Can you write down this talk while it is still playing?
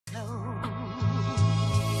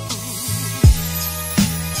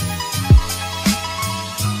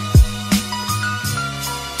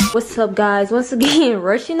What's up, guys? Once again,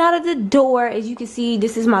 rushing out of the door. As you can see,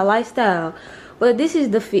 this is my lifestyle, but this is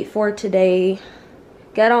the fit for today.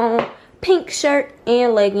 Got on pink shirt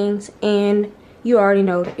and leggings, and you already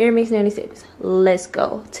know the Air Max 96. Let's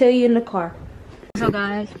go. Tell you in the car. So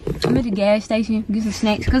guys, I'm at the gas station get some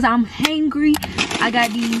snacks because I'm hungry. I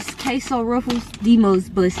got these queso ruffles, the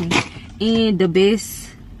most busting, and the best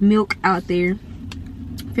milk out there.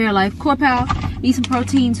 Fairlife Core Power. Need some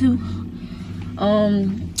protein too.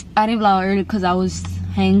 I didn't vlog earlier because I was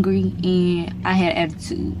hungry and I had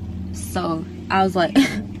attitude, so I was like,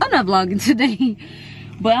 I'm not vlogging today.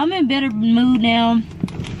 But I'm in better mood now.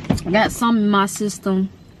 I got some in my system.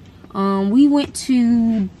 We went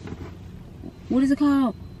to, what is it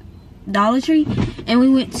called, Dollar Tree, and we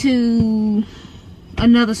went to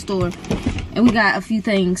another store and we got a few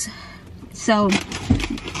things. So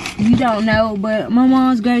you don't know, but my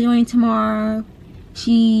mom's graduating tomorrow.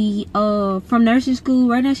 She from nursing school.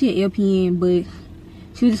 Right now she at LPN, but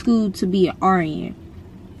she went to school to be an RN.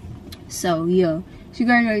 So yeah, she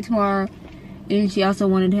graduated tomorrow, and she also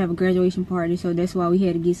wanted to have a graduation party, so that's why we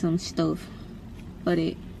had to get some stuff for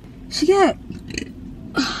that. She got,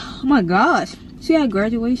 oh my gosh, she had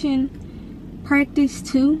graduation practice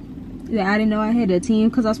too that I didn't know I had to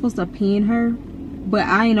attend because I was supposed to pin her, but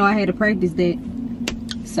I didn't know I had to practice that.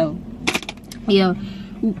 So yeah,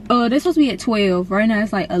 they're supposed to be at 12. Right now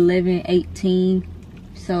it's like 11:18.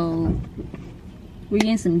 So we're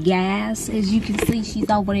getting some gas. As you can see, she's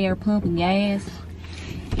over there pumping gas.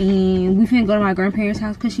 And we finna go to my grandparents'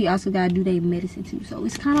 house because she also gotta do their medicine too. So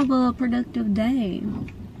it's kind of a productive day.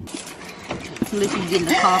 So let's get in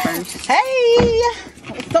the car first. Hey!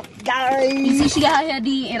 What's up, guys? You see she got her hair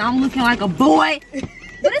did and I'm looking like a boy. But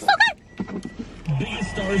it's okay.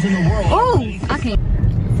 Biggest stars in the world. Oh, I can't.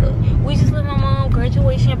 So we just with my mom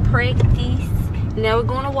graduation practice. Now we're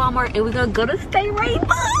going to Walmart and we're gonna go to Stay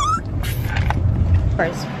Rainbow.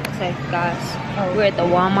 First, okay, guys, we're at the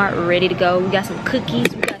Walmart ready to go. We got some cookies.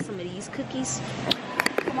 We got some of these cookies.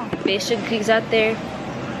 Come on, best sugar cookies out there.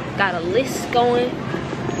 Got a list going.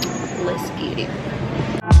 Let's get it.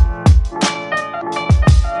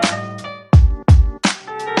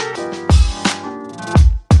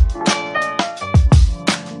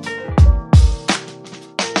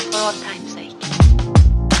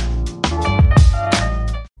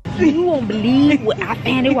 You won't believe what I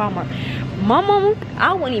found at Walmart. My mama,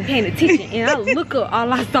 I wasn't even paying attention, and I look up,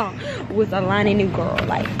 all I saw was a line of new girl.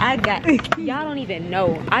 Like, I got, y'all don't even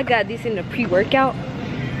know, I got this in the pre-workout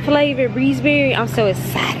flavor, breezeberry. I'm so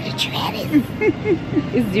excited to try it.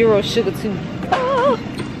 It's 0 sugar too. Oh.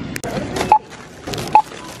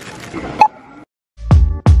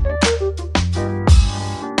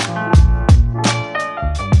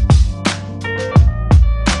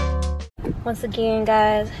 Once again,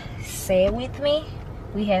 guys, say it with me.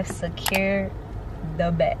 We have secured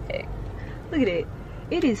the bag. Look at it.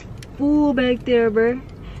 It is full back there, bro.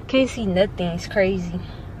 Can't see nothing. It's crazy.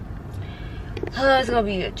 It's gonna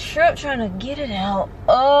be a trip trying to get it out.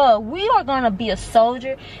 We are gonna be a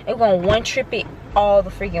soldier and we're gonna one trip it all the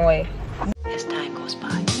freaking way as time goes by.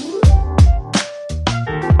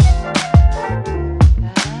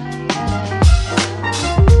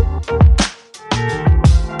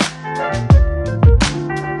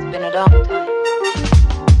 It's been a long time.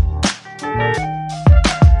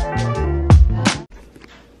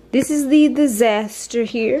 This is the disaster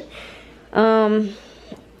here.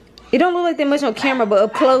 It don't look like that much on camera, but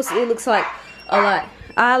up close it looks like a lot.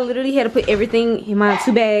 I literally had to put everything in my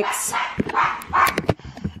 2 bags.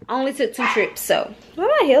 Only took 2 trips, so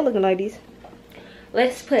why my hair looking like this?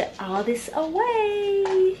 Let's put all this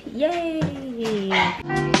away. Yay!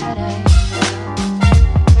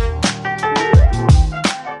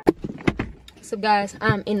 So guys,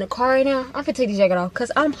 I'm in the car right now. I'm gonna take the jacket off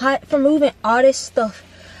because I'm hot from moving all this stuff.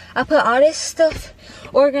 I put all this stuff,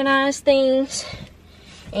 organized things,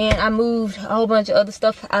 and I moved a whole bunch of other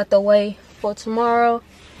stuff out the way for tomorrow.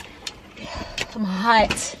 I'm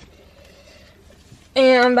hot.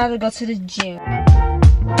 And I'm about to go to the gym.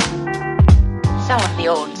 Some of the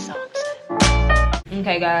old songs.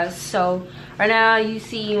 Okay guys, so right now you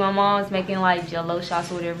see my mom's making like jello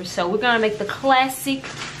shots or whatever. So we're gonna make the classic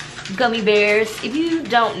gummy bears. If you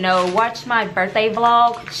don't know, watch my birthday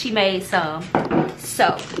vlog. She made some.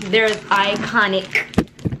 So they're iconic.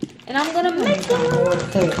 And I'm gonna make them.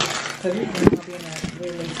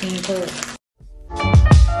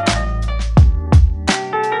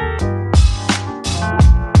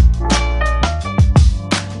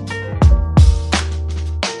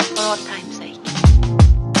 For time's sake.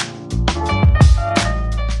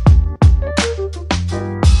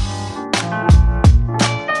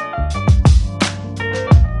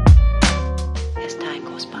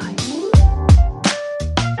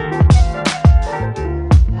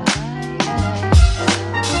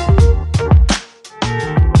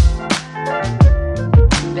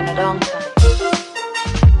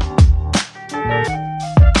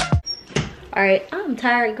 Alright, I'm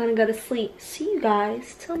tired, gonna go to sleep. See you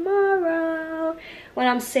guys tomorrow when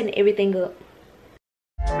I'm setting everything up.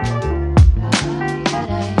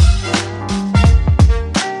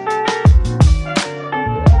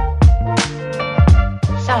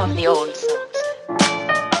 Some of the old songs.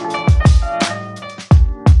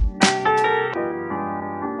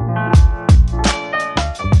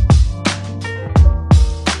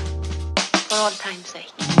 For old time's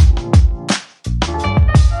sake.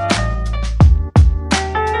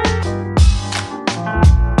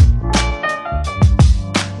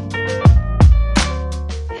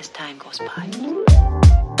 As time goes by.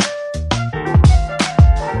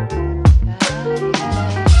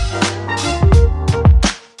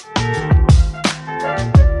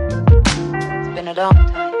 It's been a long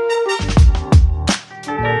time.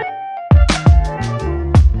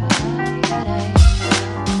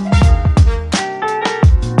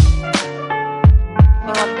 For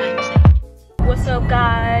old time's sake. What's up,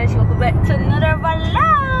 guys? Welcome back to another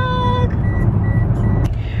vlog.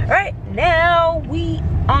 Right now,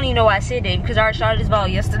 I don't even know why I said that because I already started this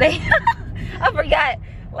vlog yesterday. I forgot.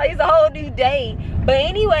 Like, it's a whole new day. But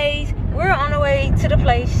anyways, we're on the way to the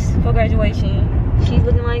place for graduation. She's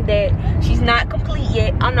looking like that. She's not complete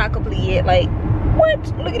yet. I'm not complete yet. Like, what?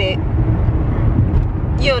 Look at it.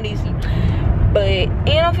 You don't need to see. But,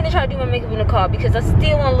 and I'm finna try to do my makeup in the car because I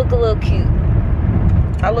still want to look a little cute.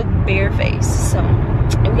 I look barefaced. So,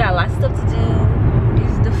 and we got a lot of stuff to do.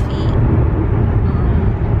 This is the feet.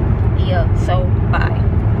 Yeah, so, bye.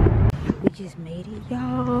 We just made it,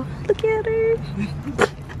 y'all. Look at her.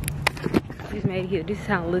 Just made it here. This is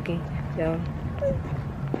how I'm looking, y'all.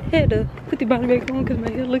 I had to put the body back on because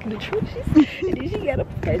my hair looking atrocious. And then she got a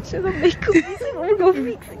patch of makeup. We're gonna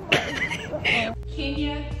fix it.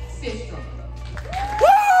 Kenya system.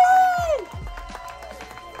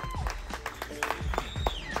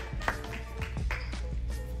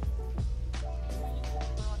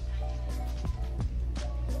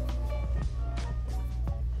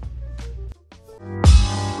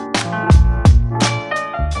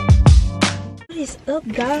 What is up,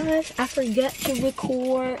 guys? I forgot to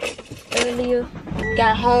record earlier.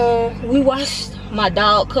 Got home. We watched my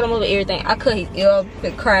dog cut him up and everything. I cut his ear up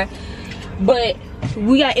and cry. But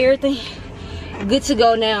we got everything good to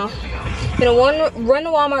go now. Gonna run to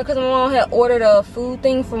Walmart because my mom had ordered a food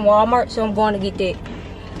thing from Walmart, so I'm going to get that.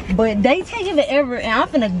 But they taking forever and I'm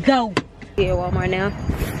finna go. Yeah, Walmart now.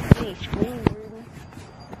 Hey,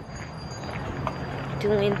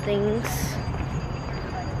 doing things.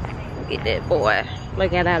 Look at that boy.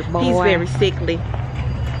 Look at that boy. He's very sickly.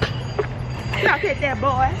 Look at that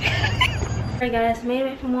boy. Alright guys, made it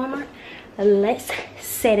back from Walmart. Let's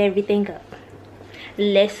set everything up.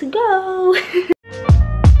 Let's go.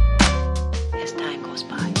 As time goes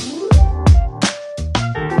by.